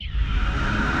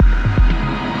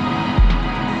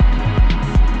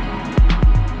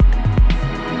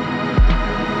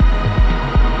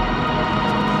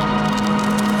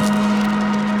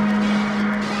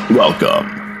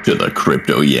Welcome to the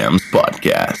Crypto Yams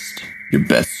podcast, your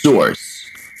best source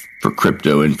for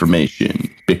crypto information,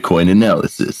 Bitcoin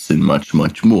analysis, and much,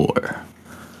 much more.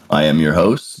 I am your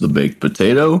host, the Baked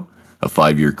Potato, a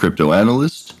 5-year crypto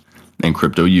analyst and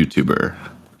crypto YouTuber.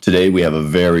 Today we have a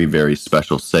very, very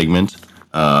special segment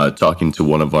talking to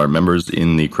one of our members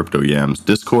in the Crypto Yams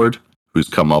Discord, who's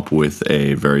come up with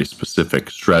a very specific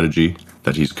strategy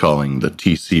that he's calling the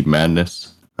TC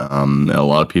Madness. A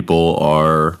lot of people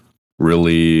are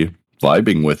really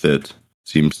vibing with it.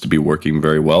 Seems to be working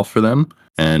very well for them.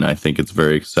 And I think it's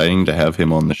very exciting to have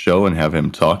him on the show and have him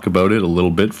talk about it a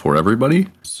little bit for everybody.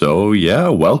 So yeah,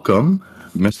 welcome,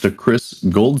 Mr. Chris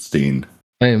Goldstein.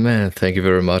 Hey man, thank you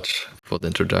very much for the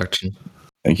introduction.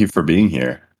 Thank you for being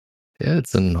here. Yeah,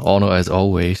 it's an honor as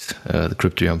always. The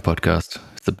Crypto Yam podcast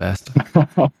is the best.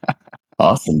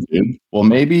 Awesome, dude. Well,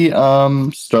 maybe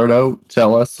start out,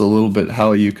 tell us a little bit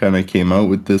how you kind of came out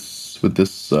with this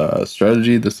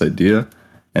strategy, this idea,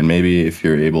 and maybe if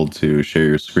you're able to share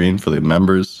your screen for the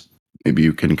members, maybe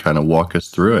you can kind of walk us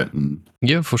through it.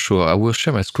 Yeah, for sure. I will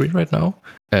share my screen right now,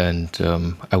 and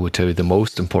I will tell you the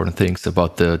most important things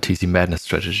about the TC Madness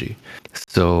strategy.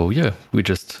 So yeah, we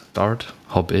just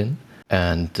hop in,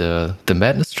 and the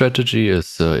Madness strategy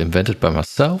is invented by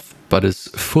myself, but is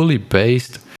fully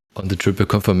based on the triple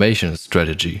confirmation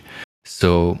strategy.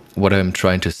 So what I'm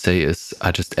trying to say is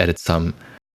I just added some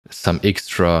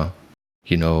extra,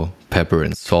 pepper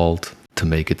and salt to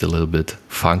make it a little bit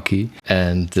funky.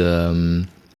 And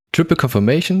triple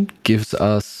confirmation gives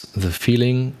us the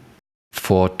feeling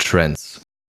for trends.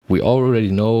 We already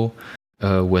know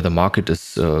where the market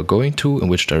is going to, in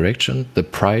which direction the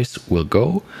price will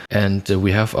go. And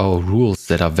we have our rules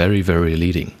that are very, very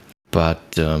leading.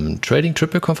 But trading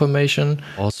triple confirmation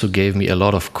also gave me a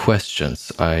lot of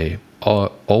questions. I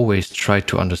always try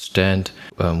to understand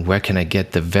where can I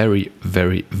get the very,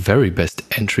 very, very best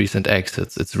entries and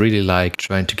exits. It's really like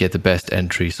trying to get the best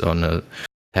entries on a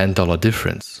 $10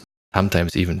 difference,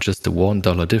 sometimes even just a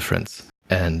 $1 difference.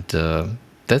 And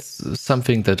that's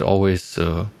something that always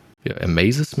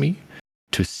amazes me,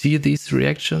 to see these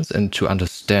reactions and to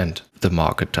understand the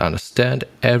market, to understand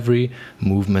every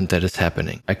movement that is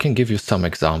happening. I can give you some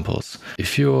examples.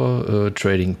 If you're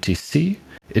trading TC,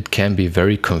 it can be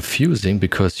very confusing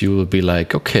because you will be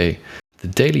like, okay, the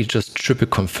daily just triple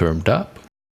confirmed up.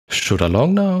 Should I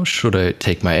long now? Should I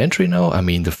take my entry now? I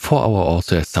mean, the 4-hour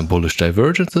also has some bullish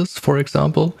divergences, for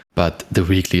example, but the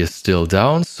weekly is still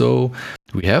down. So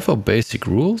we have our basic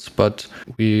rules, but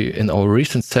in our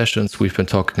recent sessions, we've been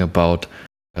talking about,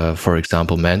 for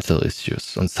example, mental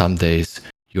issues. On some days,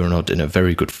 you're not in a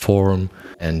very good form,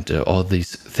 and all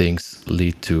these things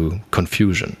lead to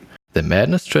confusion. The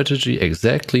madness strategy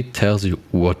exactly tells you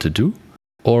what to do,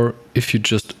 or if you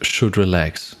just should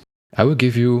relax. I will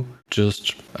give you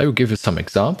some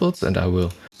examples, and I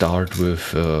will start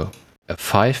with a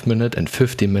 5-minute and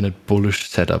 15-minute bullish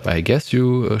setup. I guess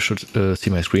you should see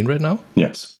my screen right now?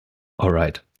 Yes. All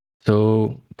right.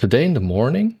 So today in the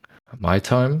morning, my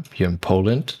time here in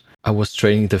Poland, I was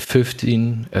trading the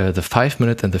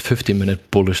 5-minute and the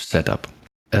 15-minute bullish setup.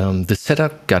 The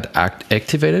setup got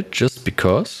activated just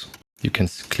because you can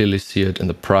clearly see it in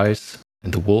the price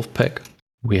and the wolf pack.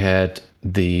 We had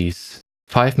these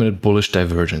 5-minute bullish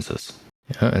divergences.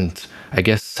 Yeah, and I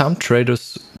guess some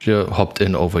traders hopped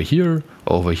in over here,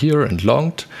 and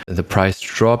longed. And the price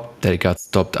dropped, they got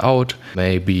stopped out.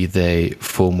 Maybe they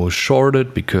FOMO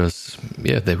shorted because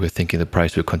they were thinking the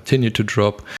price will continue to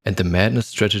drop. And the madness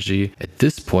strategy at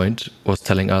this point was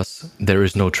telling us there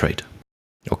is no trade.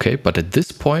 Okay, but at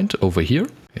this point over here,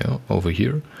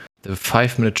 the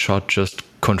 5-minute chart just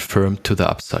confirmed to the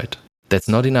upside. That's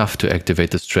not enough to activate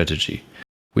the strategy.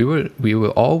 We will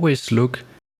always look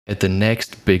at the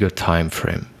next bigger time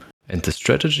frame, and the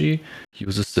strategy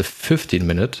uses the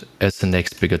 15-minute as the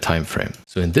next bigger time frame.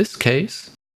 So in this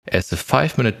case, as the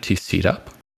 5-minute TC'd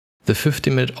up, the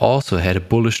 15-minute also had a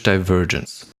bullish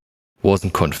divergence.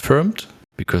 Wasn't confirmed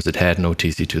because it had no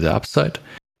TC to the upside,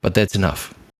 but that's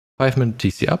enough. 5-minute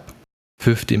TC up,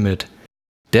 15-minute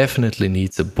definitely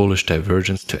needs a bullish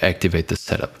divergence to activate the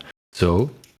setup.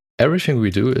 So everything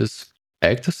we do is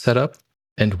act the setup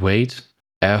and wait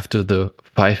after the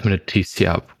 5-minute TC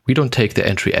up. We don't take the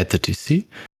entry at the TC.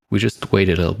 We just wait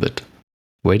a little bit.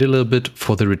 Wait a little bit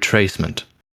for the retracement.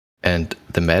 And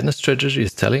the madness strategy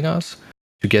is telling us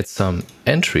to get some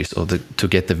entries, or to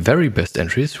get the very best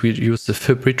entries, we use the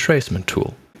Fib retracement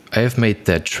tool. I have made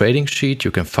that trading sheet.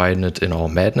 You can find it in our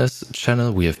madness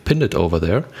channel. We have pinned it over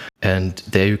there. And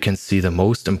there you can see the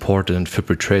most important Fib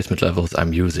retracement levels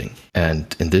I'm using.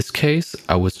 And in this case,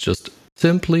 I was just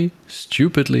simply,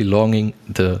 stupidly longing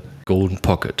the golden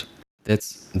pocket.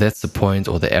 That's the point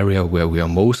or the area where we are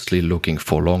mostly looking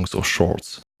for longs or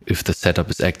shorts if the setup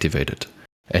is activated.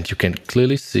 And you can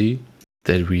clearly see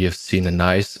that we have seen a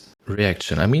nice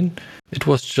reaction. I mean, it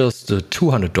was just a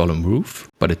 $200 move,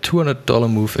 but a $200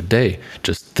 move a day,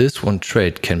 just this one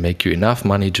trade can make you enough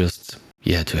money just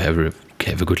to have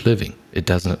a good living.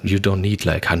 You don't need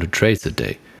like 100 trades a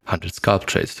day, 100 scalp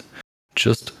trades.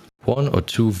 Just one or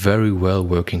two very well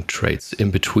working trades in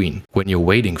between when you're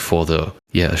waiting for the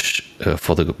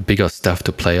bigger stuff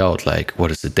to play out, like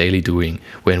what is the daily doing,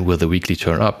 when will the weekly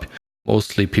turn up.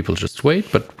 Mostly people just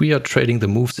wait, but we are trading the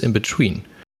moves in between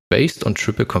based on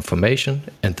triple confirmation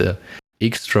and the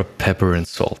extra pepper and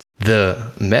salt.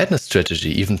 The madness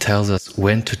strategy even tells us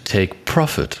when to take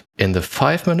profit. In the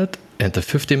 5-minute and the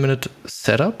 50-minute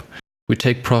setup, we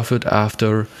take profit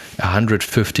after a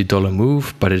 $150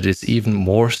 move, but it is even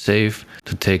more safe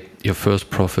to take your first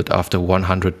profit after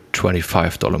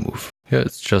 $125 move. Yeah,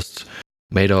 it's just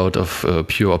made out of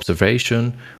pure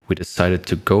observation. We decided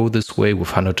to go this way with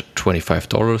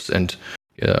 $125, and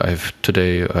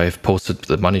I've posted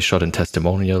the money shot in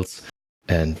testimonials,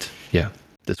 and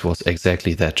this was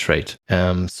exactly that trade.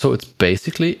 So it's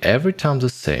basically every time the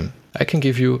same. I can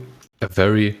give you a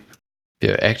very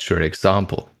actual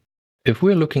example. If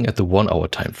we're looking at the 1 hour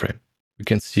time frame, we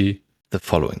can see the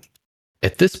following.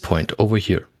 At this point over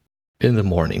here in the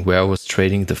morning, where I was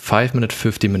trading the 5-minute,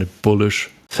 50-minute bullish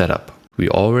setup, we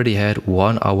already had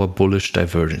 1 hour bullish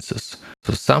divergences.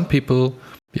 So some people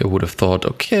would have thought,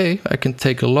 okay, I can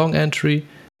take a long entry.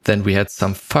 Then we had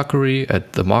some fuckery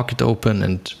at the market open,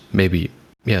 and maybe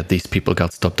these people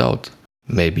got stopped out.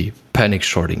 Maybe panic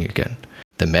shorting again.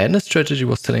 The madness strategy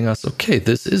was telling us, okay,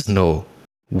 this is no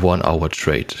 1 hour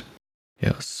trade.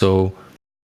 So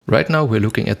right now we're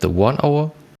looking at the 1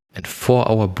 hour and 4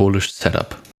 hour bullish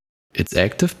setup. It's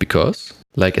active because,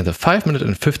 like in the 5-minute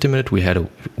and 50-minute, we had a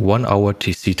 1 hour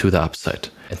TC to the upside.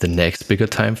 And the next bigger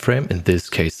time frame, in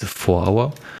this case the 4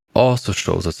 hour, also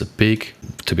shows us a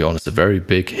very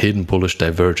big hidden bullish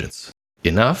divergence.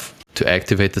 Enough to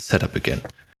activate the setup again.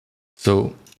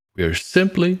 So we're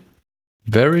simply,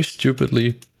 very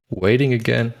stupidly, waiting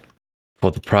again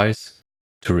for the price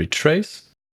to retrace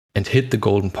and hit the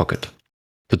golden pocket.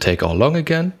 To take our long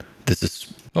again, this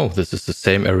is the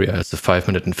same area as the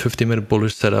 5-minute and 50-minute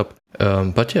bullish setup.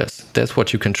 But yes, that's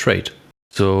what you can trade.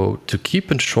 So to keep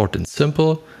it short and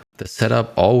simple, the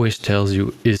setup always tells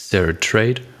you, is there a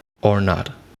trade or not?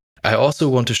 I also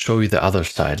want to show you the other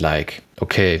side. Like,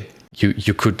 okay, you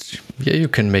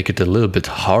can make it a little bit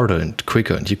harder and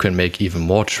quicker, and you can make even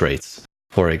more trades.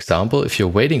 For example, if you're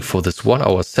waiting for this 1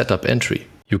 hour setup entry,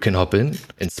 you can hop in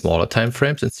smaller time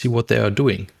frames and see what they are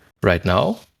doing. Right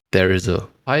now, there is a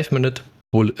 5-minute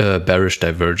bearish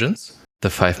divergence. The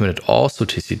 5-minute also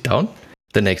TC down.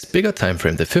 The next bigger time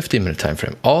frame, the 15-minute time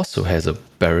frame, also has a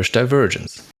bearish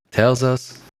divergence. Tells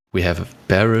us we have a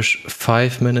bearish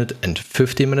 5-minute and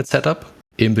 50-minute setup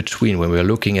in between when we're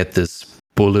looking at this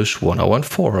bullish 1 hour and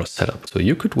 4 hour setup. So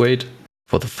you could wait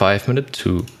for the 5-minute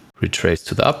to retrace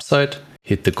to the upside,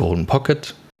 hit the golden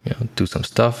pocket, do some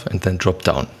stuff, and then drop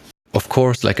down. Of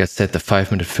course, like I said, the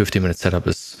 5-minute, 50-minute setup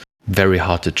is very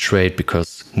hard to trade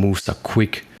because moves are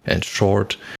quick and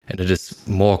short, and it is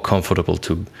more comfortable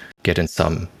to get in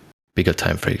some bigger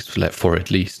time frames for at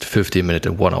least 50-minute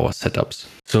and 1 hour setups.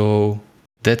 So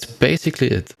that's basically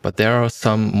it. But there are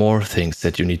some more things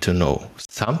that you need to know.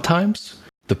 Sometimes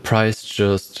the price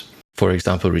just, for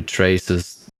example,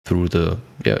 retraces through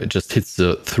it just hits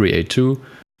the 382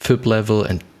 fib level,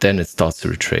 and then it starts to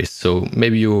retrace. So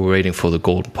maybe you were waiting for the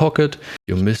golden pocket,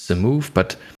 you missed the move,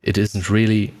 but it isn't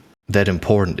really that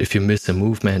important. If you miss a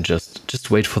move, man, just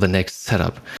wait for the next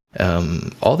setup.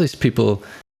 All these people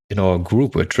in our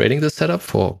group were trading the setup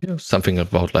for something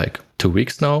about like 2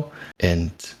 weeks now,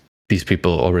 and these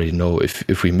people already know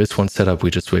if we miss one setup,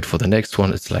 we just wait for the next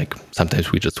one. It's like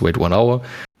sometimes we just wait 1 hour,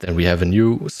 then we have a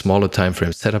new smaller time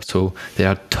frame setup. So there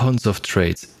are tons of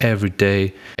trades every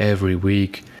day, every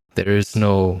week. There is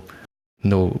no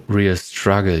real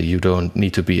struggle. You don't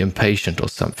need to be impatient or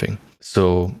something.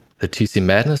 So the TC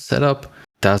Madness setup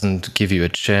doesn't give you a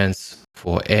chance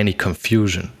for any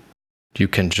confusion. You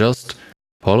can just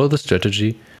follow the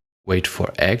strategy, wait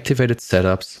for activated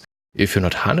setups. If you're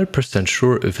not 100%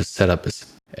 sure if a setup is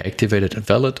activated and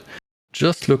valid,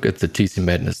 just look at the TC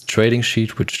Madness trading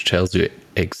sheet, which tells you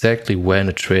exactly when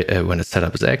a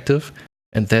setup is active,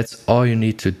 and that's all you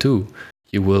need to do.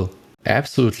 You will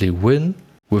absolutely win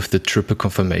with the triple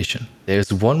confirmation.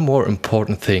 There's one more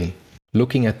important thing.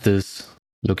 Looking at this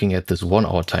 1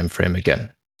 hour time frame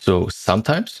again. So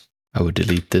sometimes I will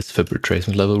delete this fib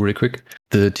retracement level really quick.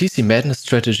 The TC Madness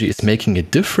strategy is making a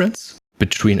difference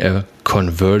between a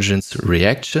convergence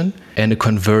reaction and a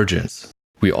convergence.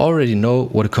 We already know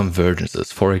what a convergence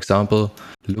is. For example,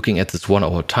 looking at this 1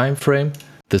 hour time frame,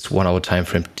 this 1 hour time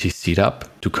frame TC'd up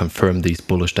to confirm these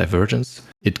bullish divergence.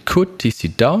 It could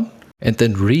TC down and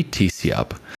then re-TC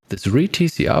up. This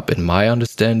re-TC up, in my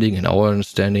understanding, in our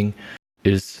understanding,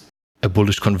 is a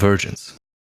bullish convergence.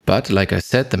 But like I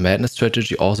said, the madness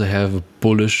strategy also have a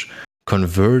bullish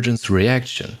convergence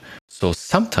reaction. So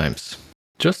sometimes,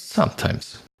 just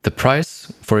sometimes, the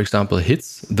price, for example,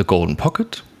 hits the golden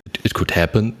pocket. It could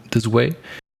happen this way,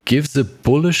 gives a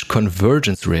bullish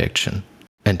convergence reaction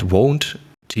and won't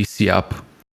TC up.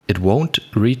 It won't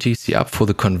re-TC up for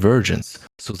the convergence.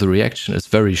 So the reaction is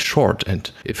very short.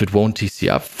 And if it won't TC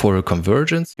up for a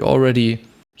convergence,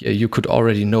 you could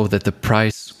already know that the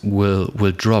price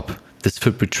will drop. This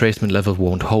fib retracement level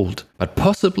won't hold. But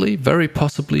possibly, very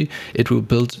possibly, it will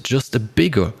build just a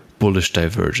bigger bullish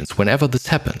divergence whenever this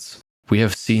happens. We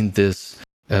have seen these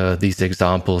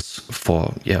examples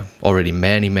for already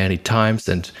many times,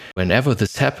 and whenever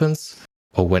this happens,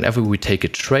 or whenever we take a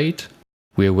trade,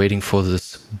 we are waiting for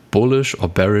this bullish or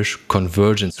bearish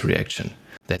convergence reaction.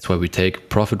 That's why we take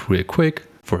profit real quick,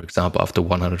 for example after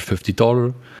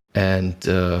 $150,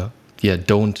 and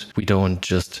we don't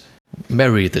just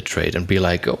marry the trade and be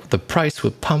like, oh, the price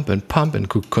will pump and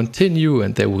could continue,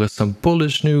 and there was some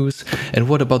bullish news, and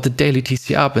what about the daily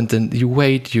TC up? And then you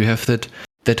wait, you have that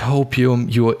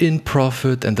hopium, you are in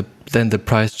profit, and then the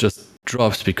price just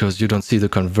drops because you don't see the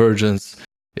convergence.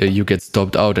 You get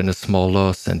stopped out in a small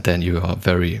loss, and then you are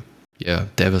very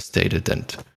devastated,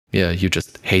 and you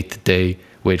just hate the day,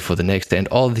 wait for the next day, and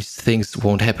all these things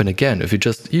won't happen again if you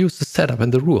just use the setup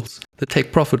and the rules, the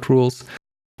take profit rules,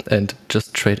 and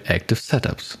just trade active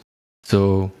setups.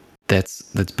 So that's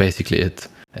basically it.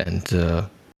 And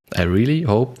I really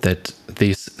hope that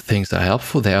these things are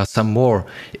helpful. There are some more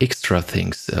extra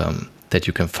things that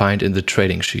you can find in the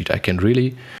trading sheet. I can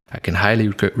highly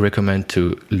recommend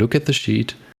to look at the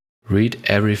sheet, read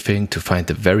everything to find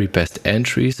the very best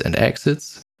entries and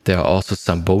exits. There are also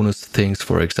some bonus things,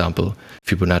 for example,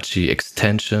 Fibonacci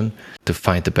extension to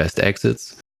find the best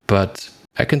exits. But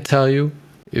I can tell you,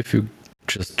 if you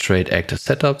just trade active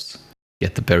setups,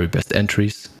 get the very best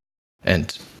entries,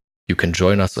 and you can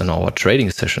join us on our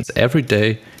trading sessions every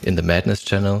day in the Madness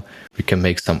channel. We can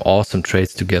make some awesome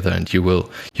trades together, and you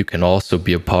can also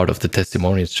be a part of the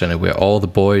testimonials channel where all the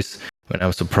boys, when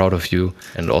I'm so proud of you,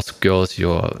 and also girls,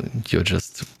 you're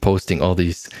just posting all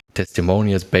these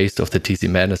testimonials based off the TC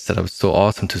Madness setup. So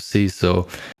awesome to see. So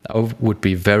I would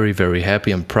be very, very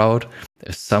happy and proud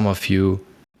if some of you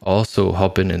also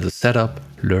hop in the setup,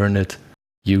 learn it,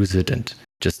 use it, and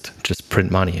just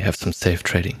print money, have some safe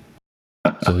trading.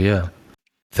 So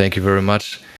thank you very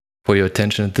much for your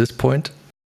attention at this point.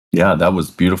 Yeah, that was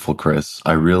beautiful, Chris.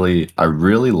 I really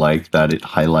like that it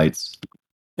highlights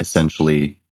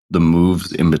essentially the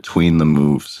moves in between the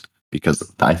moves,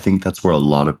 because I think that's where a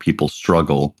lot of people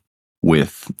struggle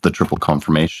with the triple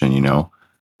confirmation.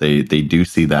 They do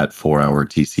see that 4 hour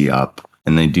TC up,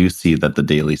 and they do see that the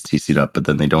daily's TC'd up, but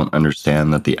then they don't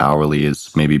understand that the hourly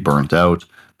is maybe burnt out.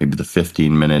 Maybe the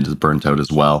 15-minute is burnt out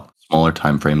as well. Smaller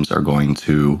time frames are going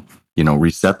to,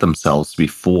 reset themselves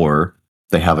before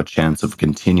they have a chance of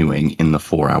continuing in the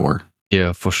 4 hour.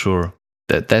 Yeah, for sure.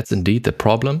 That's indeed the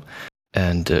problem.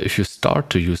 And if you start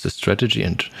to use the strategy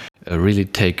and really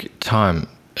take time,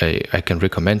 I can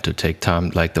recommend to take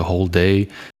time, like the whole day,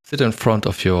 sit in front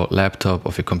of your laptop,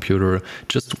 of your computer,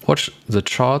 just watch the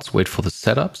charts, wait for the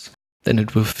setups. Then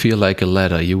it will feel like a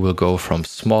ladder. You will go from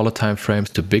smaller time frames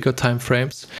to bigger time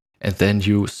frames, and then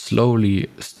you slowly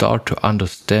start to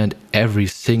understand every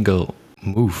single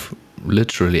move,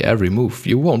 literally every move.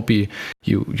 You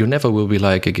never will be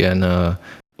like again, oh,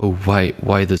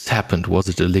 why this happened? Was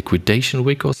it a liquidation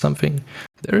week or something?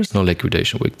 There is no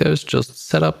liquidation week. There's just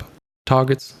setup,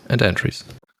 targets, and entries.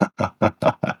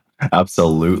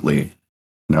 Absolutely.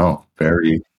 No,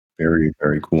 very, very,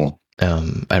 very cool.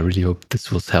 I really hope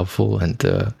this was helpful, and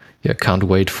can't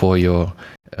wait for your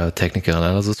technical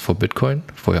analysis for Bitcoin,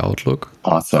 for your outlook.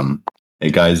 Awesome.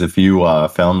 Hey guys, if you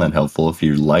found that helpful, if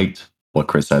you liked what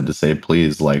Chris had to say,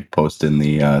 please post in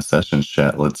the sessions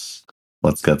chat. Let's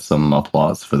get some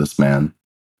applause for this man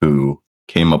who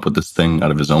came up with this thing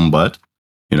out of his own butt.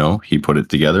 He put it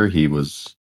together. He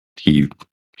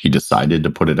decided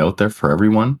to put it out there for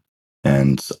everyone.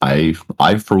 And I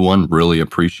for one really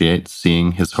appreciate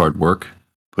seeing his hard work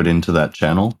put into that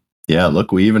channel. Yeah,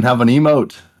 look, we even have an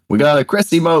emote. We got a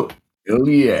Chris emote. Oh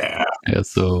yeah. Yeah,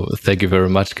 so thank you very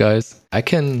much, guys. I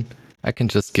can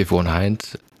just give one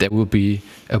hint. There will be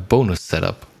a bonus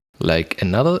setup, like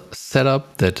another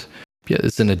setup that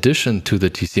it's an addition to the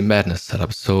TC Madness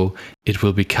setup. So it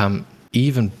will become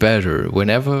even better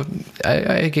whenever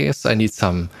I guess I need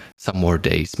some more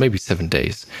days, maybe 7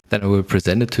 days. Then I will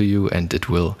present it to you, and it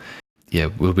will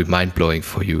be mind blowing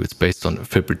for you. It's based on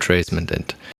fib retracement,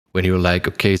 and when you're like,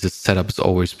 okay, this setup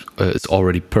is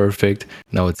already perfect.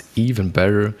 Now it's even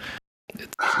better.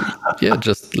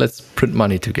 Just let's print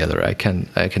money together. I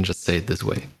can just say it this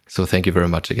way. So thank you very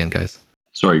much again, guys.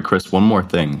 Sorry, Chris, one more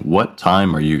thing. What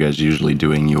time are you guys usually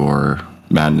doing your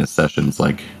madness sessions?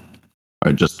 Like,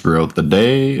 are just throughout the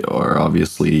day, or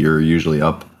obviously you're usually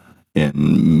up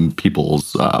in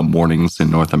people's mornings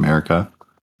in North America?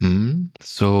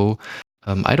 So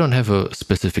I don't have a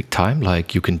specific time.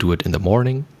 Like you can do it in the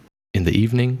morning, in the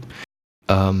evening,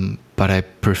 but I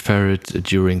prefer it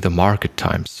during the market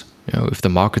times. If the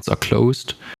markets are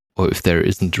closed, or if there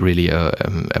isn't really a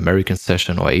American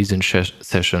session or Asian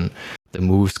session, the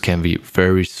moves can be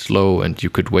very slow, and you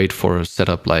could wait for a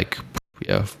setup like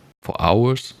for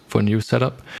hours for a new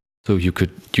setup. So you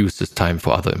could use this time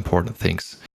for other important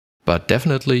things. But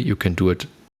definitely you can do it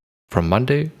from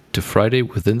Monday to Friday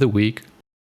within the week,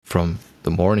 from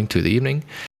the morning to the evening.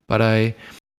 But I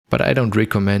don't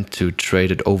recommend to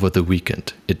trade it over the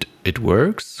weekend. It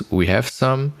works. We have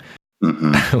some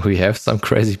we have some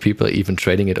crazy people even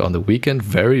trading it on the weekend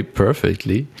very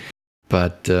perfectly.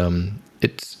 But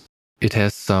it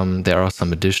has there are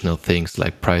some additional things,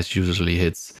 like price usually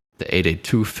hits the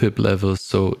 882 fib level,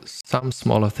 so some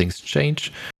smaller things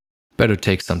change. Better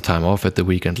take some time off at the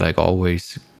weekend, like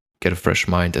always. Get a fresh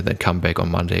mind, and then come back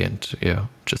on Monday and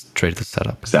just trade the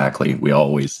setup. Exactly. We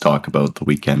always talk about the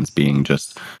weekends being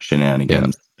just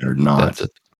shenanigans. They're not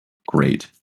great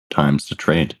times to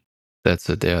trade. That's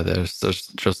it. There's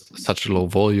just such a low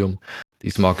volume.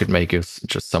 These market makers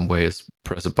just some ways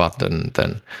press a button,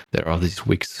 then there are these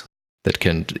wicks that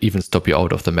can even stop you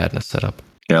out of the madness setup.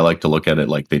 Yeah, I like to look at it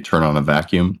like they turn on a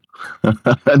vacuum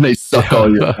and they suck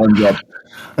all your funds up.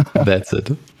 That's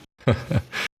it.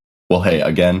 Well, hey,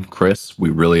 again, Chris, we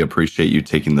really appreciate you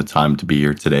taking the time to be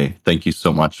here today. Thank you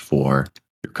so much for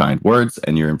your kind words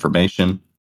and your information.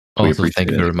 Also,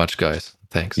 thank you very much, guys.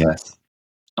 Thanks. Yes.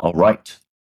 All right.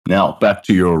 Now, back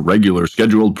to your regular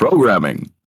scheduled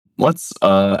programming. Let's,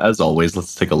 as always,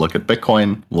 let's take a look at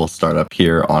Bitcoin. We'll start up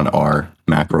here on our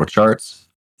macro charts,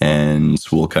 and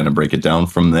we'll kind of break it down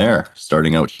from there.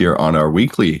 Starting out here on our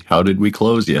weekly, how did we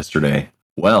close yesterday?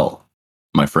 Well,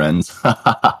 my friends,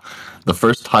 the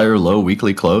first higher low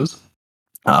weekly close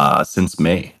since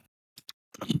May,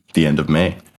 the end of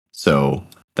May. So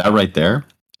that right there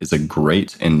is a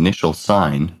great initial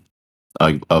sign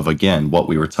of again what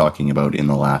we were talking about in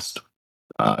the last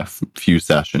few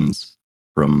sessions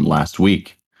from last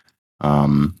week.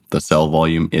 The sell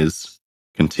volume is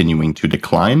continuing to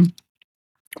decline.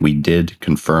 We did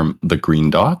confirm the green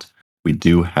dot. We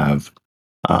do have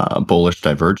bullish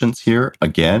divergence here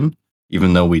again,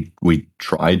 even though we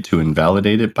tried to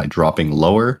invalidate it by dropping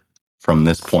lower from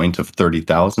this point of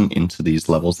 30,000 into these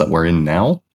levels that we're in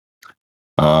now.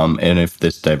 And if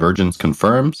this divergence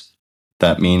confirms,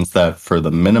 that means that for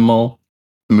the minimal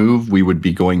move, we would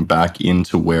be going back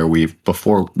into where we've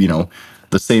before, the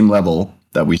same level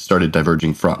that we started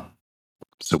diverging from.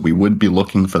 So we would be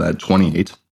looking for that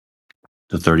 $28,000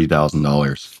 to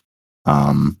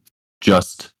 $30,000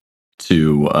 just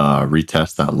to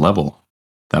retest that level.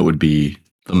 That would be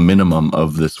the minimum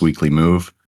of this weekly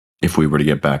move if we were to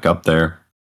get back up there.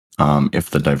 If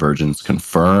the divergence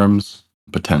confirms,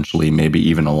 potentially maybe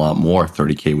even a lot more,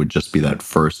 30K would just be that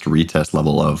first retest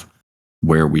level of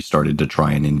where we started to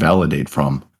try and invalidate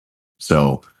from.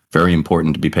 So very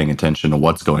important to be paying attention to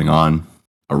what's going on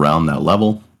around that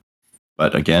level.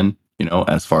 But again,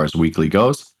 as far as weekly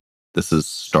goes, this is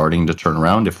starting to turn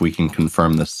around. If we can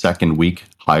confirm the second week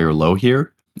higher low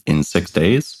here in 6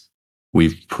 days,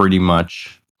 we've pretty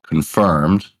much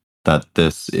confirmed that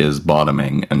this is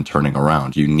bottoming and turning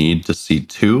around. You need to see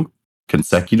 2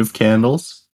 consecutive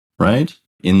candles, right,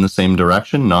 in the same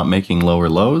direction, not making lower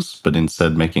lows, but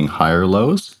instead making higher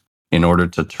lows in order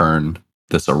to turn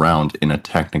this around in a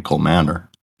technical manner.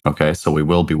 Okay, so we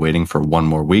will be waiting for 1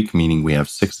 more week, meaning we have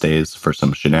 6 days for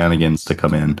some shenanigans to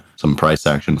come in, some price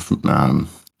action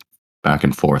back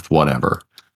and forth, whatever.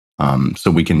 So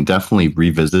we can definitely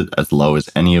revisit as low as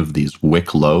any of these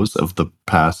wick lows of the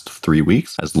past 3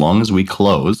 weeks, as long as we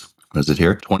close. What is it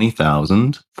here?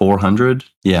 20,400?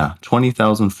 Yeah,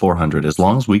 20,400. As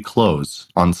long as we close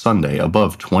on Sunday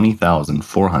above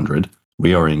 20,400,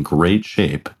 we are in great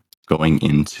shape going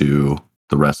into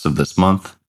the rest of this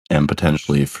month and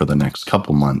potentially for the next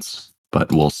couple months.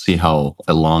 But we'll see how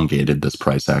elongated this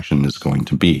price action is going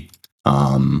to be.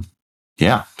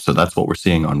 So that's what we're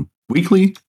seeing on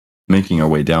weekly. Making our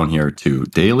way down here to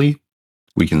daily,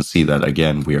 we can see that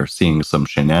again, we are seeing some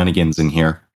shenanigans in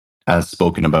here. As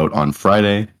spoken about on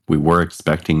Friday, we were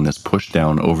expecting this push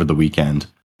down over the weekend,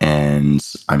 and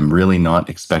I'm really not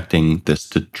expecting this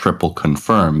to triple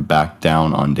confirm back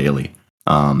down on daily.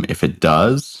 If it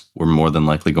does, we're more than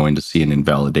likely going to see an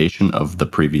invalidation of the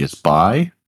previous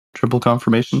buy triple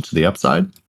confirmation to the upside,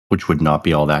 which would not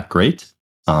be all that great.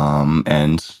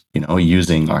 And,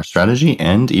 using our strategy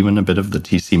and even a bit of the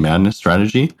TC Madness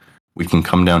strategy, we can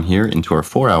come down here into our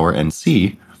 4 hour and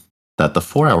see that the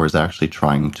 4 hour is actually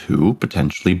trying to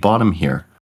potentially bottom here,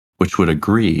 which would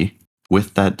agree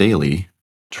with that daily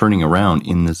turning around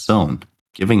in this zone,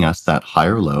 giving us that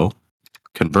higher low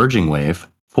converging wave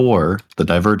for the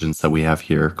divergence that we have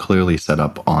here clearly set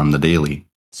up on the daily.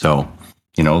 So,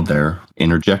 they're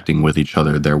interjecting with each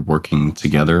other. They're working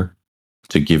together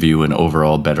to give you an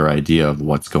overall better idea of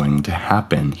what's going to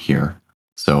happen here.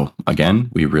 So again,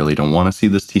 we really don't want to see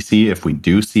this TC. If we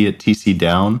do see it TC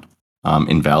down,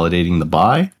 invalidating the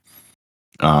buy,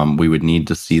 we would need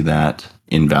to see that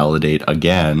invalidate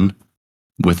again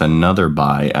with another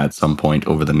buy at some point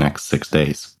over the next 6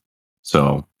 days.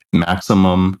 So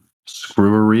maximum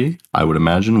screwery, I would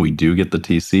imagine we do get the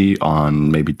TC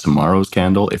on maybe tomorrow's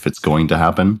candle if it's going to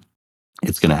happen.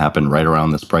 It's going to happen right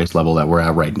around this price level that we're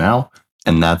at right now.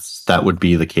 And that would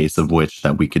be the case of which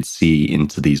that we could see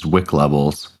into these wick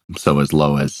levels. So as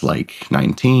low as like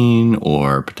 19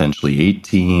 or potentially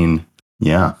 18.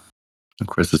 Yeah.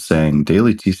 Chris is saying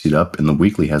daily TC'd up and the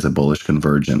weekly has a bullish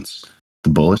convergence. The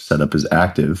bullish setup is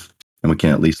active and we can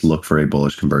at least look for a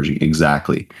bullish converging.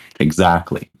 Exactly.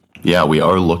 Yeah, we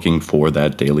are looking for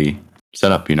that daily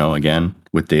setup, again,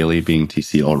 with daily being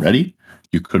TC already.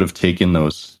 You could have taken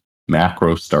those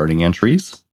macro starting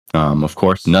entries. Of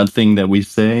course, nothing that we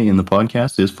say in the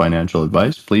podcast is financial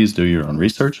advice. Please do your own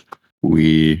research.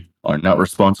 We are not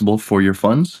responsible for your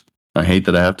funds. I hate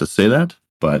that I have to say that,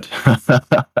 but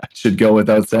I should go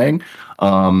without saying.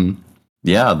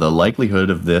 Yeah, the likelihood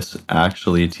of this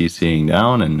actually TCing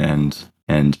down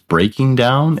and breaking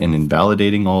down and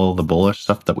invalidating all the bullish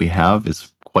stuff that we have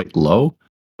is quite low.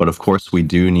 But of course, we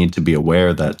do need to be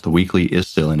aware that the weekly is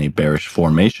still in a bearish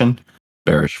formation,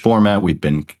 bearish format. We've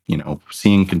been,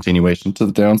 seeing continuation to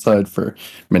the downside for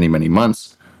many, many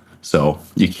months. So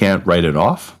you can't write it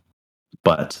off.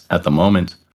 But at the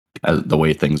moment, the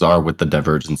way things are with the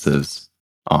divergences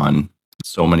on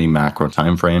so many macro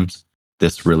timeframes,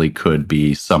 this really could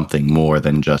be something more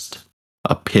than just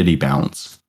a pity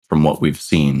bounce from what we've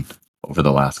seen over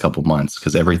the last couple months,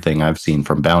 because everything I've seen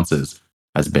from bounces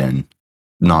has been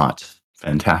not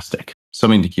fantastic.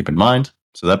 Something to keep in mind.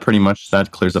 So that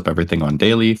clears up everything on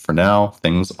daily. For now,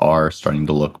 things are starting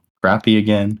to look crappy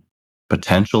again.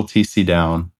 Potential TC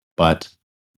down, but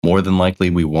more than likely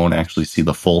we won't actually see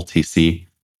the full TC.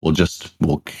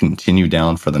 We'll continue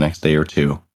down for the next day or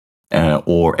two,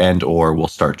 or we'll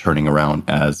start turning around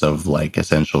as of like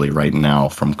essentially right now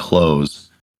from close,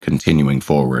 continuing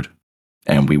forward,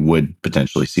 and we would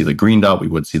potentially see the green dot. We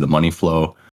would see the money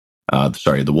flow.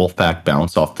 The Wolfpack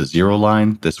bounce off the zero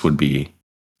line. This would be,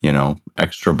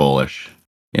 extra bullish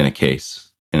in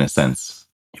a sense.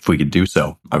 If we could do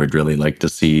so, I would really like to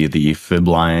see the fib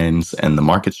lines and the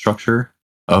market structure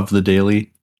of the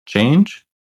daily change.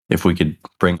 If we could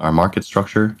bring our market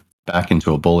structure back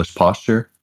into a bullish posture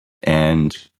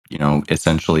and,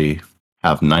 essentially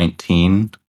have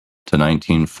 19 to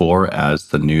 19.4 as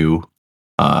the new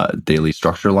daily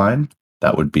structure line,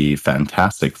 that would be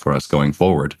fantastic for us going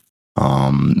forward.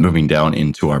 Moving down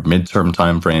into our midterm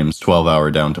timeframes, 12 hour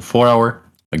down to 4 hour.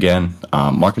 Again,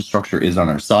 market structure is on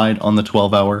our side on the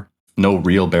 12 hour. No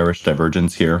real bearish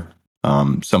divergence here.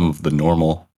 Some of the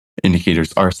normal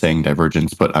indicators are saying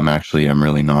divergence, but I'm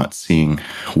really not seeing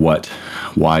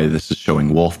why this is showing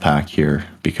Wolfpack here,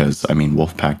 because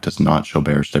Wolfpack does not show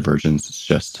bearish divergence. It's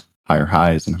just higher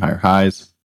highs and higher highs.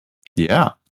 Yeah,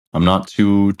 I'm not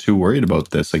too worried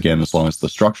about this. Again, as long as the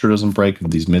structure doesn't break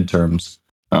these midterms,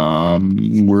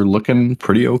 we're looking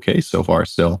pretty okay so far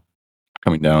still.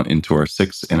 Coming down into our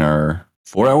 6 and our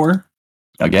 4 hour.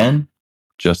 Again,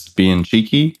 just being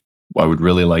cheeky. I would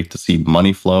really like to see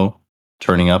money flow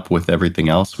turning up with everything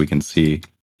else. We can see,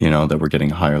 that we're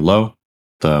getting a higher low.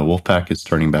 The Wolfpack is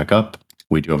turning back up.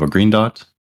 We do have a green dot,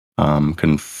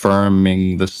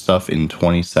 confirming this stuff in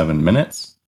 27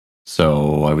 minutes.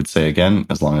 So I would say again,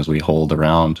 as long as we hold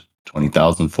around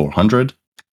 20,400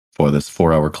 for this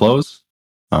 4 hour close,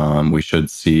 we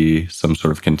should see some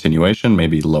sort of continuation,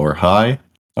 maybe lower high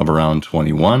of around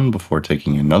 21 before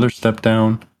taking another step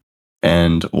down,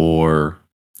 and or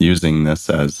using this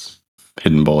as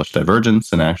hidden bullish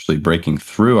divergence and actually breaking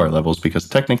through our levels, because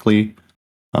technically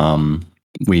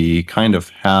we kind of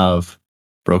have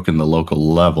broken the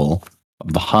local level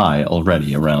of the high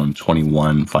already around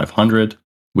 21,500.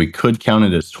 We could count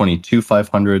it as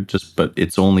 22,500, but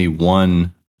it's only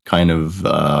one kind of,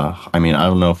 I mean, I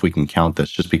don't know if we can count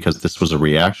this just because this was a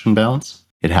reaction bounce.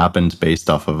 It happened based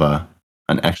off of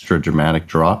an extra dramatic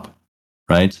drop,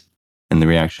 right? And the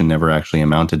reaction never actually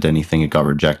amounted to anything. It got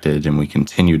rejected and we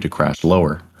continued to crash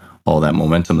lower. All that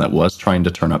momentum that was trying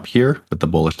to turn up here with the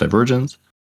bullish divergence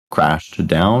crashed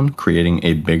down, creating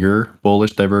a bigger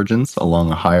bullish divergence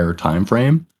along a higher time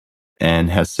frame, and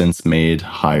has since made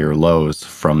higher lows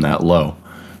from that low.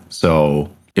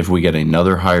 So if we get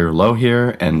another higher low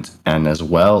here and as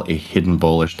well a hidden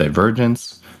bullish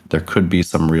divergence, there could be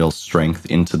some real strength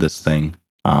into this thing,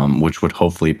 which would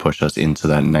hopefully push us into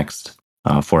that next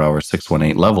 4-hour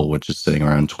 618 level, which is sitting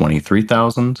around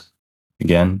 23,000.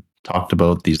 Again, talked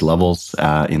about these levels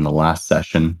in the last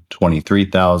session: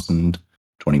 23,000,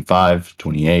 25,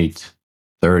 28,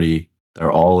 30.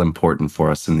 They're all important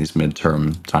for us in these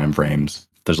midterm timeframes.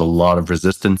 There's a lot of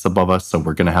resistance above us, so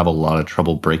we're going to have a lot of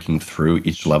trouble breaking through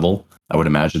each level. I would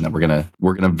imagine that we're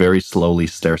gonna very slowly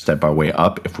stair step our way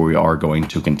up if we are going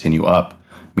to continue up,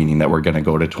 meaning that we're going to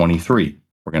go to 23.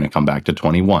 We're going to come back to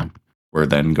 21. We're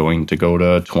then going to go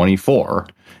to 24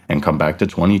 and come back to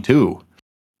 22.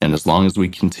 And as long as we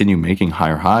continue making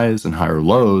higher highs and higher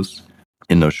lows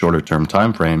in those shorter term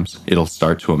time frames, it'll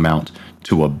start to amount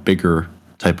to a bigger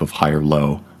type of higher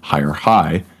low, higher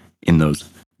high in those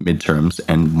midterms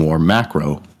and more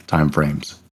macro time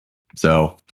frames.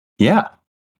 So, yeah,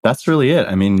 that's really it.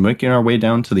 I mean, making our way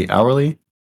down to the hourly,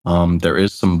 there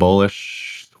is some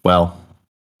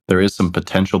there is some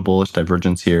potential bullish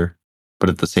divergence here, but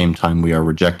at the same time, we are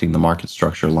rejecting the market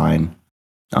structure line.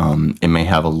 It may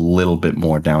have a little bit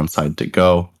more downside to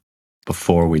go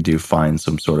before we do find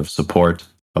some sort of support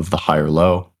of the higher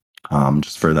low,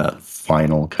 just for that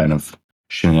final kind of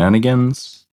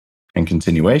shenanigans and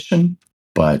continuation.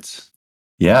 But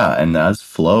yeah, and as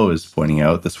Flo is pointing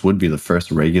out, this would be the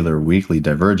first regular weekly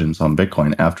divergence on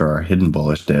Bitcoin after our hidden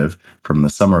bullish div from the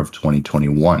summer of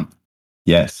 2021.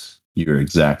 Yes, you're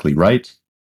exactly right.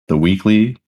 The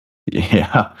weekly,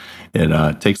 yeah,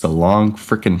 it takes a long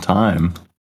freaking time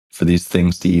for these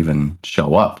things to even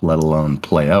show up, let alone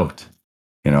play out.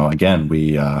 You know, again,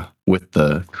 we with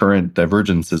the current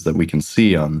divergences that we can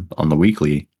see on the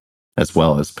weekly, as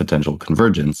well as potential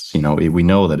convergence, you know, we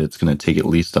know that it's going to take at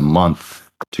least a month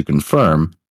to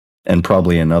confirm, and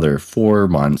probably another 4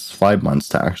 months, 5 months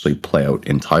to actually play out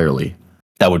entirely.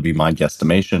 That would be my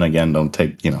guesstimation. Again, don't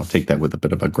take that with a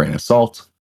bit of a grain of salt.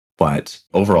 But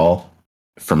overall,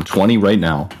 from 20 right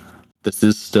now, this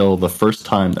is still the first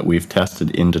time that we've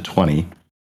tested into 20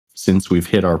 since we've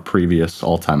hit our previous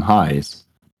all-time highs.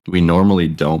 We normally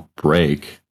don't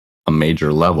break a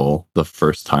major level the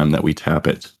first time that we tap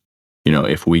it. You know,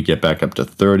 if we get back up to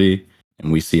 30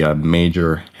 and we see a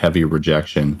major heavy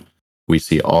rejection, we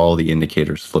see all the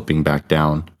indicators flipping back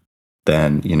down,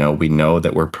 then, you know, we know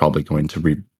that we're probably going to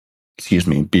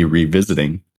be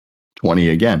revisiting 20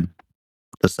 again.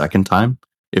 The second time,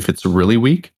 if it's really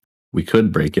weak, we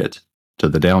could break it to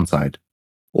the downside.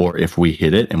 Or if we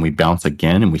hit it and we bounce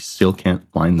again and we still can't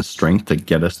find the strength to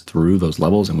get us through those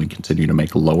levels and we continue to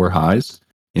make lower highs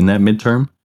in that midterm,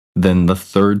 then the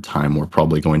third time we're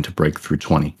probably going to break through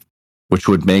 20, which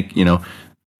would make, you know,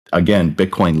 again,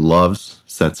 Bitcoin loves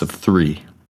sets of 3.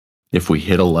 If we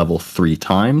hit a level 3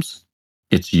 times,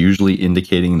 it's usually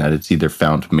indicating that it's either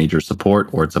found major support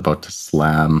or it's about to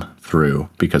slam through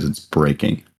because it's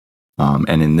breaking.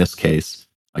 And in this case,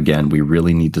 again, we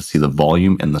really need to see the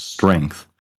volume and the strength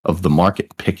of the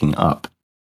market picking up,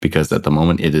 because at the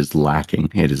moment it is lacking.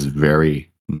 It is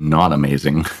very not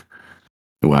amazing.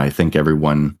 Well, I think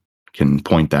everyone can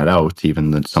point that out.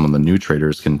 Even that some of the new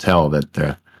traders can tell that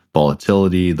the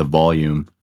volatility, the volume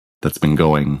that's been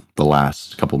going the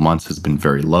last couple months has been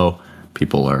very low.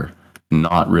 People are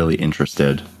not really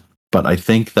interested. But I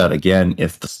think that, again,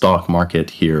 if the stock market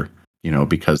here, you know,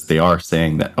 because they are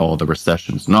saying that, oh, the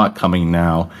recession's not coming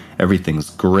now, everything's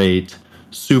great,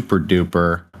 super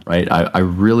duper, right? I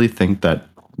really think that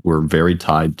we're very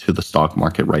tied to the stock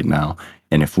market right now.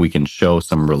 And if we can show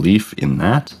some relief in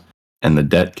that and the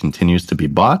debt continues to be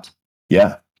bought,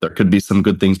 yeah, there could be some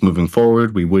good things moving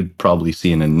forward. We would probably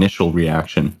see an initial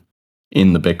reaction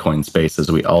in the Bitcoin space,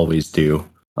 as we always do,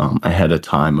 ahead of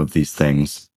time of these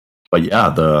things. But yeah,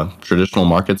 the traditional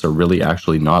markets are really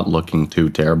actually not looking too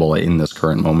terrible in this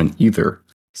current moment either.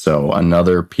 So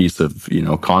another piece of, you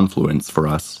know, confluence for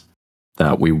us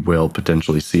that we will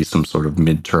potentially see some sort of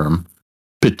midterm,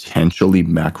 potentially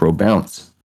macro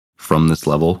bounce from this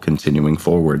level continuing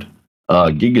forward.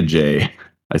 GigaJ,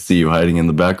 I see you hiding in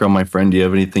the background, my friend. Do you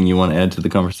have anything you want to add to the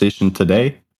conversation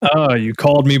today? You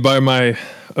called me by my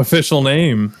official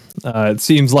name. It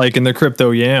seems like in the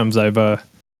crypto yams, I've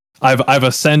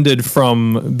ascended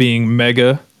from being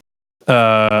mega.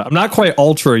 I'm not quite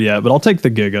ultra yet, but I'll take the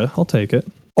giga. I'll take it.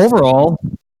 Overall,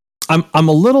 I'm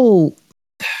a little.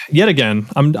 Yet again,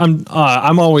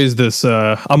 I'm always this.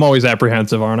 I'm always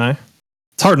apprehensive, aren't I?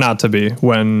 It's hard not to be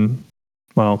when,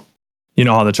 well, you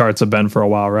know how the charts have been for a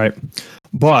while, right?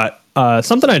 But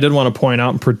something I did want to point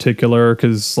out in particular,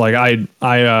 because like I'm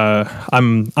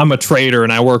a trader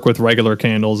and I work with regular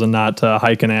candles and not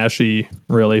Hike and Ashy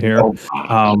really here.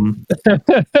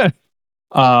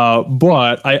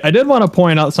 But I did want to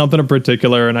point out something in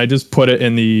particular, and I just put it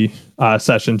in the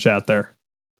session chat there.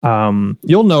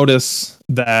 You'll notice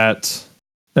that,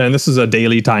 and this is a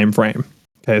daily time frame.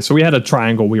 Okay, so we had a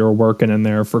triangle we were working in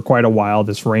there for quite a while,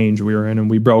 this range we were in, and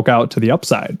we broke out to the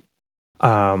upside.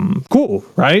 Cool,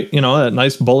 right? You know, that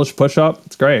nice bullish push up.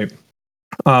 It's great.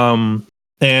 And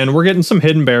we're getting some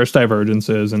hidden bearish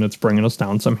divergences, and it's bringing us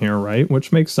down some here, right?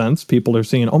 Which makes sense. People are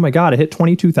seeing, oh my God, it hit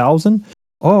 22,000.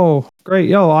 Oh, great.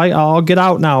 Yo, I'll get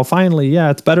out now. Finally. Yeah,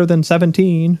 it's better than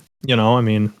 17. You know, I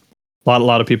mean, a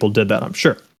lot of people did that, I'm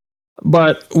sure.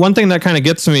 But one thing that kind of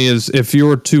gets me is if you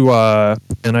were to,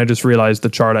 and I just realized the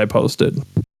chart I posted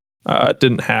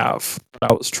didn't have what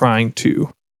I was trying to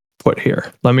put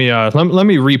here. Let me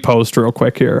repost real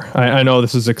quick here. I know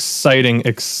this is exciting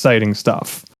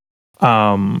stuff.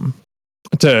 To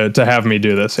have me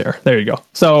do this here. There you go.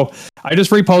 So I just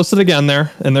reposted again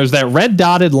there, and there's that red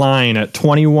dotted line at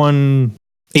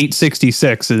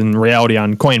 21,866 in reality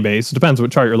on Coinbase. It depends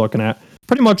what chart you're looking at.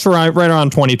 Pretty much right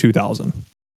around 22,000.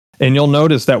 And you'll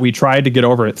notice that we tried to get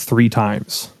over it 3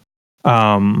 times.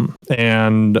 And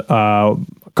a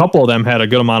couple of them had a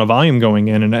good amount of volume going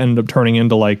in, and it ended up turning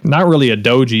into like not really a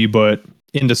doji, but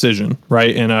indecision,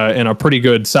 right? In a pretty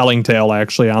good selling tail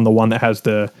actually on the one that has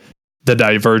the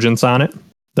divergence on it,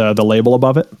 the label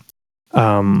above it.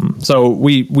 So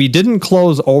we didn't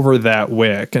close over that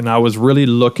wick, and I was really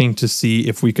looking to see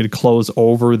if we could close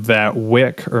over that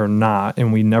wick or not,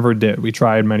 and we never did. We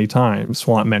tried many times,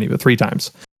 well, not many, but 3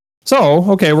 times. So,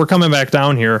 okay, we're coming back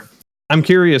down here. I'm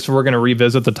curious if we're going to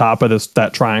revisit the top of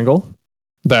that triangle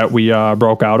that we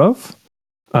broke out of,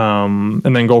 and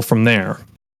then go from there.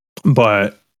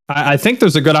 But I think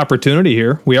there's a good opportunity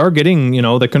here. We are getting, you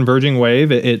know, the converging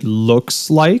wave. It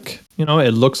looks like, you know,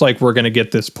 it looks like we're going to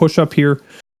get this push up here.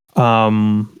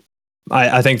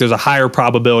 I think there's a higher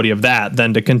probability of that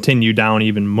than to continue down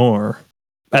even more.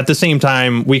 At the same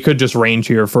time, we could just range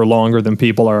here for longer than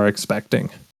people are expecting.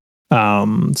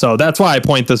 So that's why I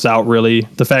point this out, really.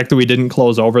 The fact that we didn't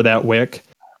close over that wick,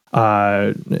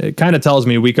 it kind of tells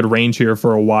me we could range here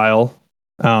for a while.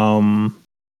 I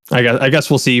guess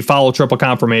we'll see. Follow triple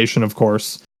confirmation, of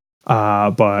course.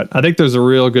 But I think there's a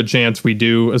real good chance we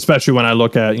do, especially when I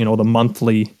look at, you know, the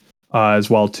monthly as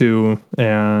well too.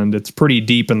 And it's pretty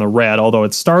deep in the red, although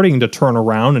it's starting to turn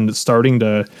around and it's starting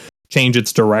to change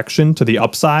its direction to the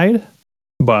upside.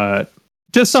 But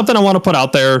just something I want to put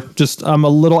out there. Just I'm a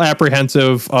little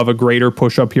apprehensive of a greater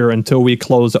push up here until we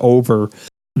close over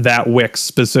that wick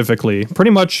specifically.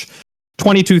 Pretty much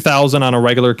 22,000 on a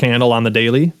regular candle on the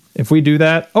daily. If we do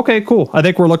that, okay, cool. I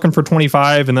think we're looking for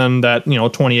 25 and then that, you know,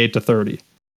 28 to 30.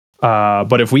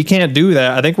 But if we can't do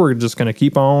that, I think we're just going to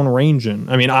keep on ranging.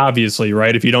 I mean, obviously,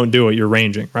 right? If you don't do it, you're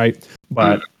ranging, right?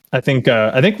 But I think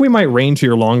we might range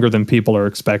here longer than people are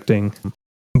expecting.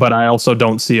 But I also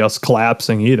don't see us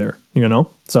collapsing either, you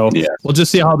know? So We'll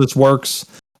just see how this works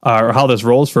or how this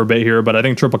rolls for a bit here. But I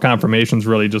think triple confirmation is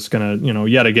really just going to, you know,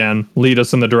 yet again, lead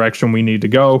us in the direction we need to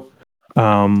go.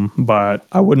 But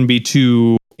I wouldn't be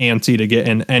too antsy to get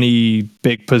in any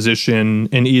big position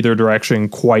in either direction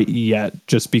quite yet,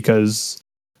 just because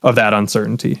of that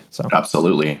uncertainty. So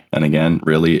Absolutely. And again,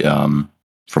 really,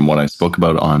 from what I spoke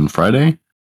about on Friday,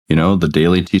 you know, the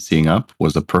daily TCing up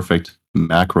was a perfect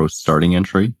macro starting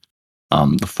entry.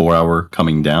 The 4 hour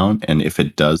coming down, and if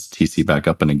it does TC back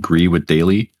up and agree with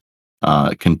daily,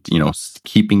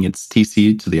 keeping its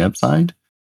TC to the upside,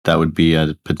 that would be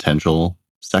a potential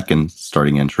second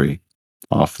starting entry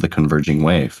off the converging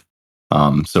wave.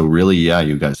 So really, yeah,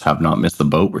 you guys have not missed the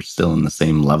boat. We're still in the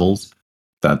same levels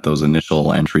that those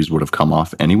initial entries would have come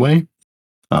off anyway.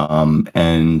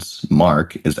 And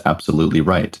Mark is absolutely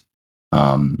right.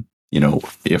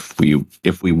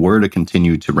 If we were to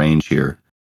continue to range here,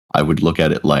 I would look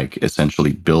at it like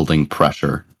essentially building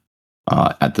pressure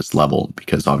at this level,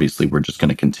 because obviously we're just going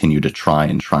to continue to try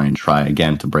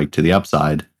again to break to the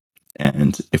upside.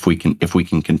 And if we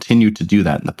can continue to do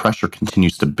that, and the pressure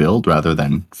continues to build rather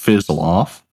than fizzle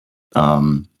off,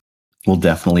 we'll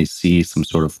definitely see some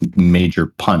sort of major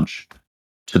punch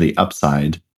to the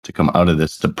upside to come out of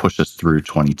this to push us through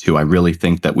 22. I really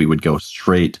think that we would go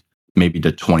straight maybe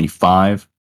to 25,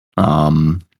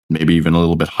 maybe even a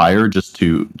little bit higher, just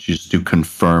to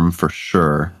confirm for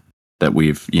sure that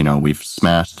we've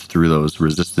smashed through those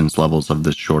resistance levels of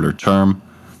the shorter term,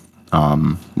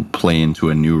 play into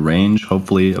a new range,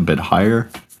 hopefully a bit higher.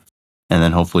 And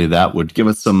then hopefully that would give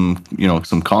us some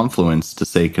confluence to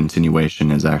say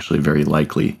continuation is actually very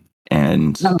likely.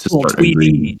 And to start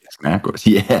agreeing macros.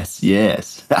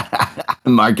 Yes.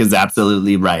 Mark is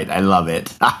absolutely right. I love it.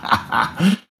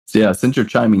 So yeah, since you're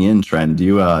chiming in, Trent, do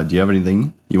you have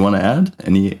anything you want to add?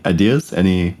 Any ideas?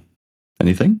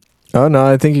 Anything? Oh no,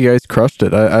 I think you guys crushed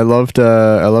it. I loved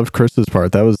Chris's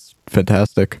part. That was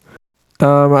fantastic.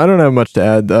 I don't have much to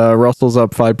add. Russell's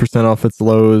up 5% off its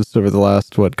lows over the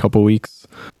last couple weeks.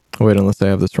 Wait, unless I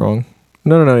have this wrong.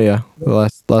 No, yeah,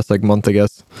 the last like month, I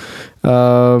guess.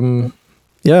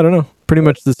 Yeah, I don't know. Pretty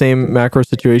much the same macro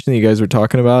situation that you guys were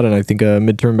talking about, and I think a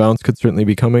midterm bounce could certainly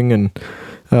be coming. And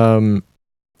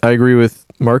I agree with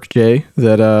Mark J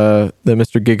that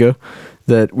Mr. Giga,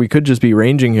 that we could just be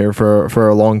ranging here for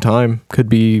a long time. Could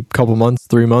be a couple months,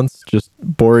 3 months, just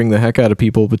boring the heck out of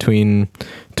people between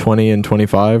 20 and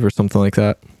 25 or something like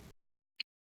that.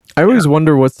 I always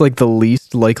wonder what's like the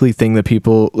least likely thing that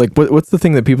people like. What's the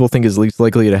thing that people think is least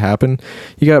likely to happen?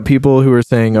 You got people who are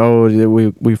saying, "Oh,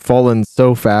 we've fallen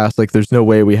so fast, like there's no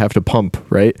way we have to pump,"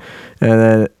 right? And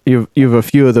then you have a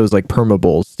few of those like perma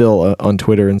bulls still on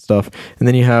Twitter and stuff, and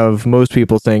then you have most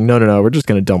people saying, "No, we're just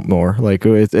gonna dump more. Like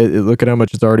look at how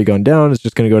much it's already gone down. It's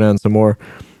just gonna go down some more."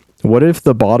 What if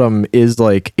the bottom is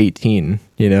like 18?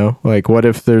 You know, like what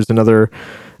if there's another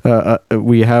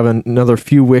we have another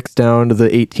few wicks down to the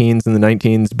 18s and the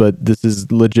 19s, but this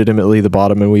is legitimately the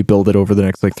bottom and we build it over the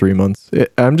next like 3 months.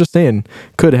 I'm just saying,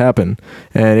 could happen,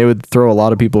 and it would throw a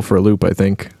lot of people for a loop, I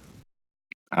think.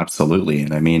 Absolutely.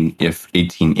 And I mean, if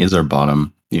 18 is our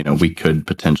bottom, we could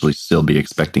potentially still be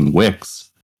expecting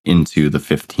wicks into the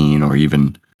 15 or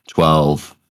even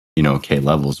 12, K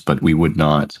levels, but we would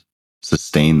not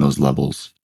sustain those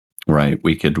levels, right?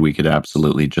 We could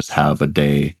absolutely just have a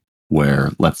day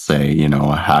where, let's say,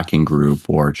 a hacking group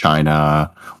or China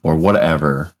or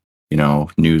whatever,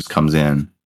 news comes in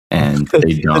and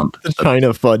they dump the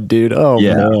China FUD, dude. Oh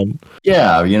man.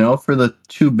 Yeah, for the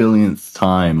 2 billionth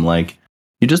time, like,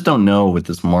 you just don't know with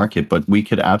this market, but we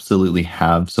could absolutely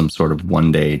have some sort of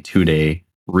 1 day, 2 day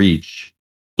reach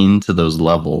into those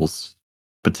levels,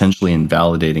 potentially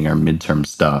invalidating our midterm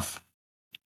stuff.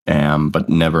 But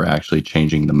never actually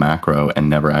changing the macro and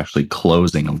never actually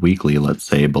closing a weekly, let's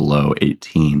say, below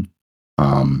 18.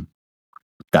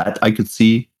 That I could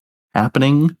see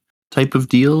happening type of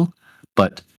deal.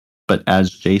 But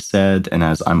as Jay said, and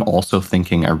as I'm also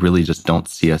thinking, I really just don't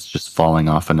see us just falling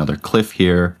off another cliff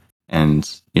here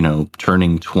and,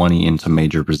 turning 20 into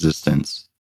major resistance.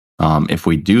 If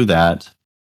we do that,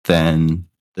 then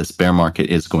this bear market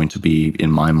is going to be, in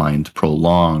my mind,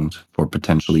 prolonged for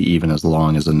potentially even as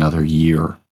long as another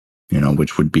year,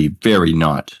 which would be very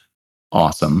not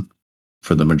awesome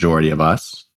for the majority of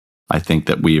us. I think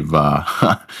that we've,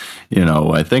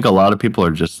 I think a lot of people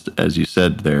are just, as you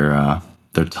said, they're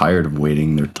tired of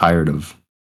waiting. They're tired of,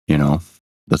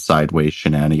 the sideways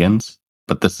shenanigans.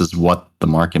 But this is what the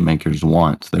market makers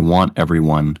want. They want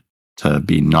everyone to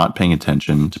be not paying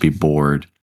attention, to be bored,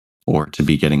 or to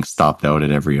be getting stopped out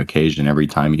at every occasion. Every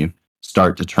time you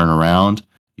start to turn around,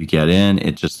 you get in,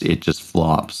 it just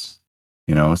flops.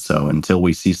 So until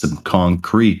we see some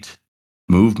concrete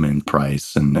movement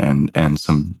price and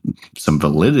some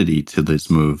validity to these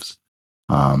moves,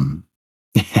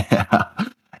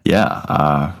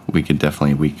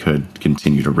 we could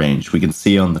continue to range. We can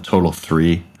see on the total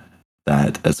 3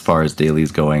 that as far as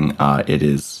dailies going, it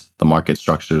is the market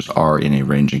structures are in a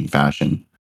ranging fashion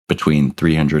between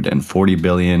 340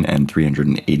 billion and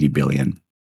 380 billion.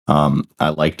 I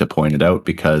like to point it out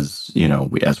because,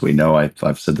 as we know,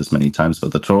 I've said this many times,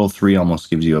 but the total 3 almost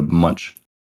gives you a much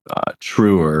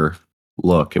truer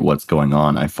look at what's going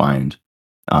on, I find.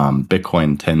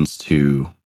 Bitcoin tends to,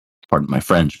 pardon my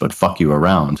French, but fuck you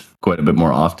around quite a bit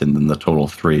more often than the total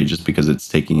 3, just because it's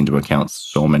taking into account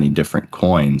so many different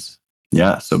coins.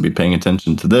 Yeah, so be paying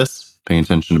attention to this, paying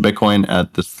attention to Bitcoin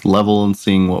at this level and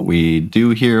seeing what we do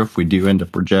here. If we do end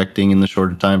up rejecting in the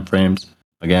shorter time frames,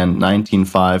 again,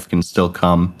 19.5 can still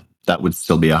come. That would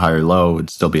still be a higher low. It would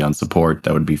still be on support.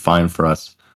 That would be fine for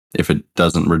us. If it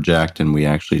doesn't reject and we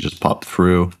actually just pop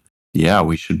through, yeah,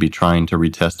 we should be trying to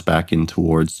retest back in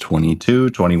towards 22,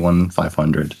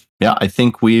 21,500. Yeah, I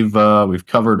think we've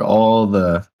covered all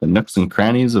the nooks and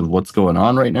crannies of what's going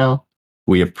on right now.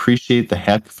 We appreciate the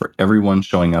heck for everyone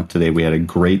showing up today. We had a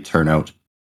great turnout.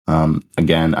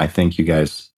 Again, I think you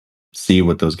guys see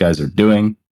what those guys are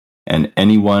doing, and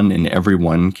anyone and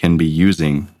everyone can be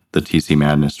using the TC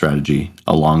Madness strategy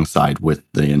alongside with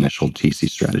the initial TC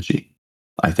strategy.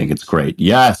 I think it's great.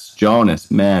 Yes,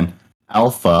 Jonas, man,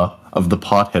 Alpha of the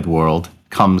Pothead world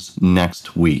comes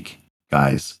next week,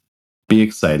 guys. Be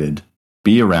excited.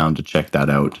 Be around to check that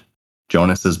out.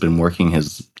 Jonas has been working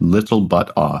his little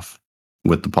butt off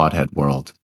with the Pothead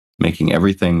world, making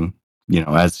everything,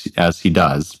 as he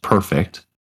does, perfect,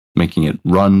 making it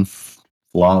run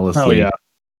flawlessly. Oh, yeah.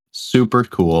 Super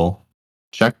cool.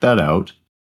 Check that out.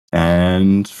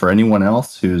 And for anyone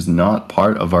else who's not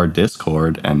part of our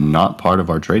Discord and not part of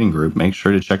our trading group, make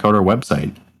sure to check out our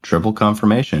website,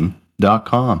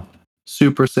 tripleconfirmation.com.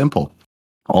 Super simple.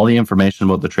 All the information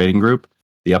about the trading group,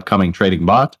 the upcoming trading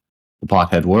bot, the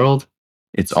Pothead world,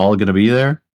 it's all going to be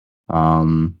there.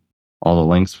 All the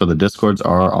links for the Discords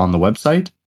are on the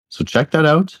website. So check that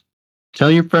out.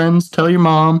 Tell your friends, tell your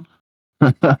mom.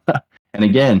 And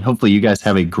again, hopefully you guys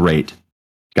have a great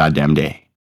goddamn day.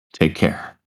 Take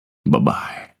care.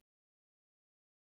 Bye-bye.